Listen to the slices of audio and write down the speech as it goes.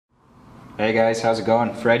Hey guys, how's it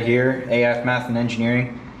going? Fred here, AF Math and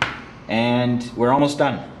Engineering, and we're almost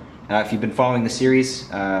done. If you've been following the series,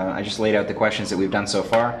 I just laid out the questions that we've done so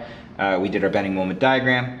far. We did our bending moment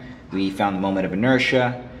diagram, we found the moment of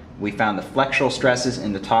inertia, we found the flexural stresses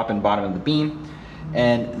in the top and bottom of the beam,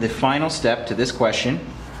 and the final step to this question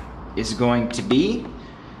is going to be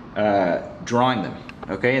drawing them.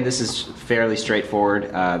 Okay, and this is fairly straightforward.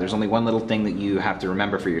 There's only one little thing that you have to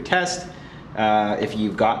remember for your test. If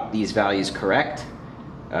you've got these values correct,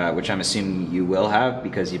 which I'm assuming you will have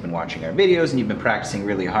because you've been watching our videos and you've been practicing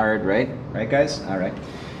really hard, right? Right, guys? All right.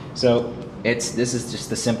 So this is just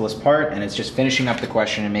the simplest part, and it's just finishing up the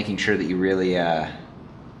question and making sure that you really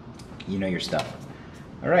you know your stuff.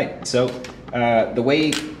 All right. So the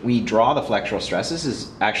way we draw the flexural stresses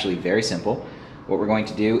is actually very simple. What we're going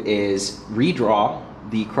to do is redraw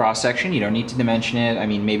the cross section. You don't need to dimension it. I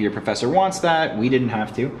mean, maybe your professor wants that. We didn't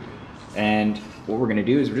have to. And what we're going to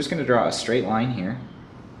do is we're just going to draw a straight line here,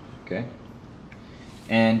 okay?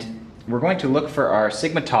 And we're going to look for our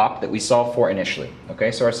sigma top that we solved for initially,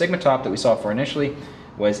 okay? So our sigma top that we solved for initially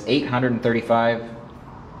was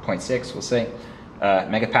 835.6, we'll say,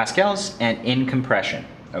 megapascals and in compression,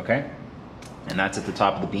 okay? And that's at the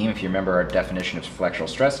top of the beam if you remember our definition of flexural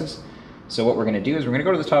stresses. So what we're going to do is we're going to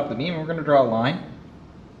go to the top of the beam and we're going to draw a line.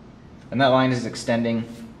 And that line is extending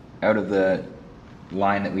out of the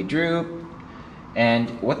line that we drew, and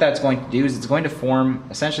what that's going to do is it's going to form,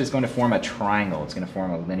 essentially it's going to form a triangle. It's going to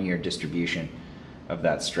form a linear distribution of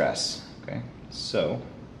that stress, okay? So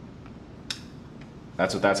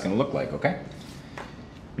that's what that's going to look like, okay?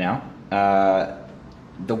 Now,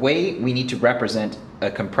 the way we need to represent a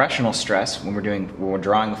compressional stress when we're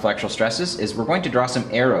drawing the flexural stresses is we're going to draw some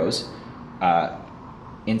arrows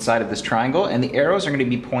inside of this triangle, and the arrows are going to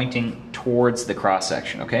be pointing towards the cross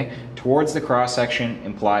section, okay? Towards the cross section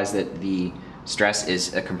implies that the stress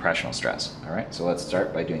is a compressional stress. All right, so let's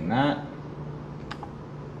start by doing that.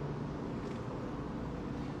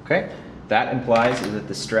 Okay, that implies that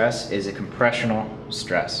the stress is a compressional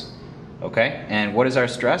stress. Okay, and what is our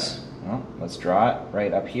stress? Well, let's draw it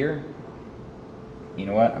right up here. You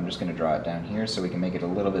know what? I'm just going to draw it down here so we can make it a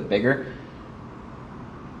little bit bigger.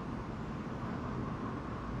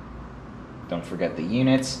 Don't forget the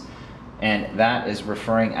units. And that is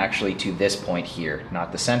referring actually to this point here,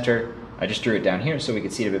 not the center. I just drew it down here so we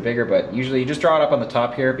could see it a bit bigger, but usually you just draw it up on the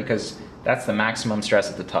top here because that's the maximum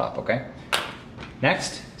stress at the top, okay?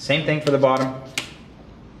 Next, same thing for the bottom.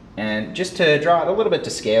 And just to draw it a little bit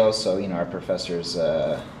to scale, so you know our professor's, it's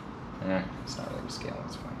not really to scale,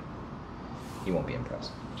 it's fine. He won't be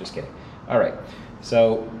impressed, just kidding. All right,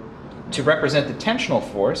 so to represent the tensional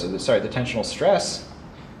force, the tensional stress,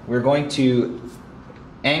 we're going to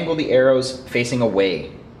angle the arrows facing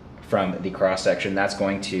away from the cross section. That's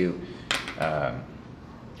going to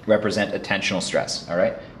represent a tensional stress, all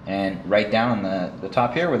right? And right down on the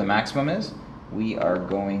top here where the maximum is, we are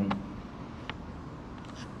going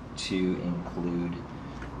to include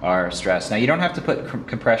our stress. Now you don't have to put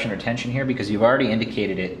compression or tension here because you've already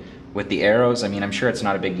indicated it with the arrows. I mean, I'm sure it's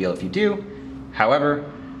not a big deal if you do. However,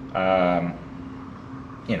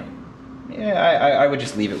 you know, yeah, I would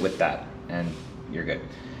just leave it with that and you're good.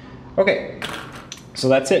 Okay, so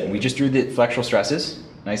that's it. We just drew the flexural stresses,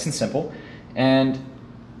 nice and simple. And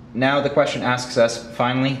now the question asks us,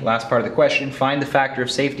 finally, last part of the question, find the factor of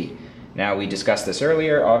safety. Now we discussed this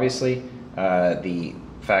earlier, obviously. The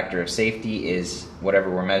factor of safety is whatever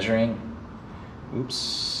we're measuring.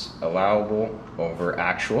 Oops, allowable over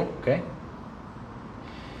actual, okay?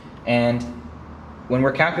 And when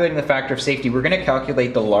we're calculating the factor of safety, we're going to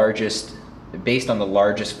calculate the largest, based on the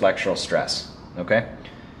largest flexural stress, okay?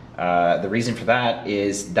 The reason for that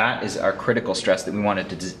is our critical stress that we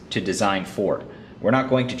wanted to design for. We're not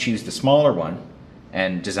going to choose the smaller one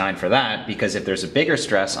and design for that because if there's a bigger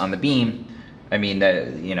stress on the beam, I mean,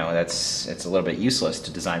 that, you know, it's a little bit useless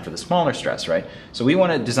to design for the smaller stress, right? So we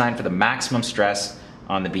want to design for the maximum stress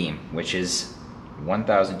on the beam, which is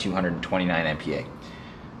 1,229 MPa,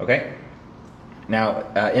 okay? Now,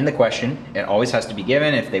 in the question, it always has to be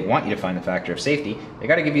given, if they want you to find the factor of safety, they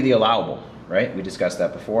got to give you the allowable, right? We discussed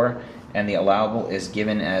that before, and the allowable is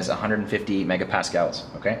given as 150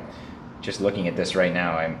 megapascals, okay? Just looking at this right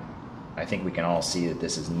now, I think we can all see that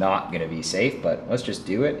this is not going to be safe, but let's just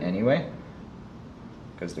do it anyway,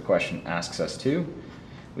 because the question asks us to.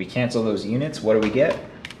 We cancel those units, what do we get?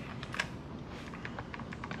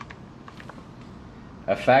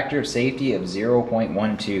 A factor of safety of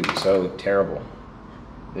 0.12, so terrible.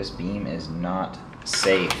 This beam is not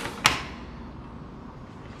safe.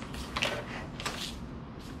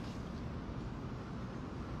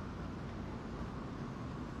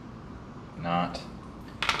 Not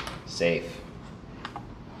unsafe.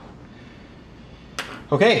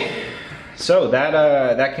 Okay, so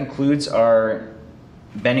that concludes our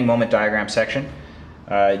bending moment diagram section.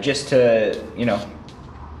 Just to,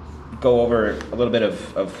 go over a little bit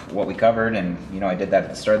of what we covered, and I did that at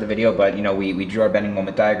the start of the video, but we drew our bending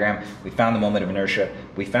moment diagram, we found the moment of inertia,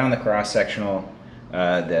 we found the cross-sectional,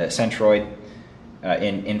 the centroid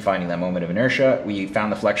in finding that moment of inertia, we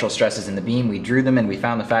found the flexural stresses in the beam, we drew them, and we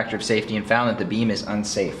found the factor of safety and found that the beam is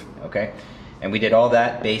unsafe, okay? And we did all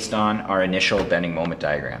that based on our initial bending moment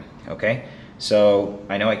diagram, okay? So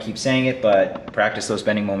I know I keep saying it, but practice those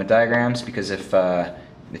bending moment diagrams, because if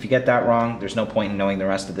you get that wrong, there's no point in knowing the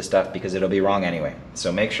rest of the stuff, because it'll be wrong anyway.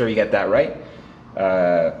 So make sure you get that right.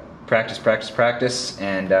 Practice, practice, practice,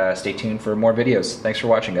 and stay tuned for more videos. Thanks for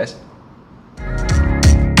watching, guys.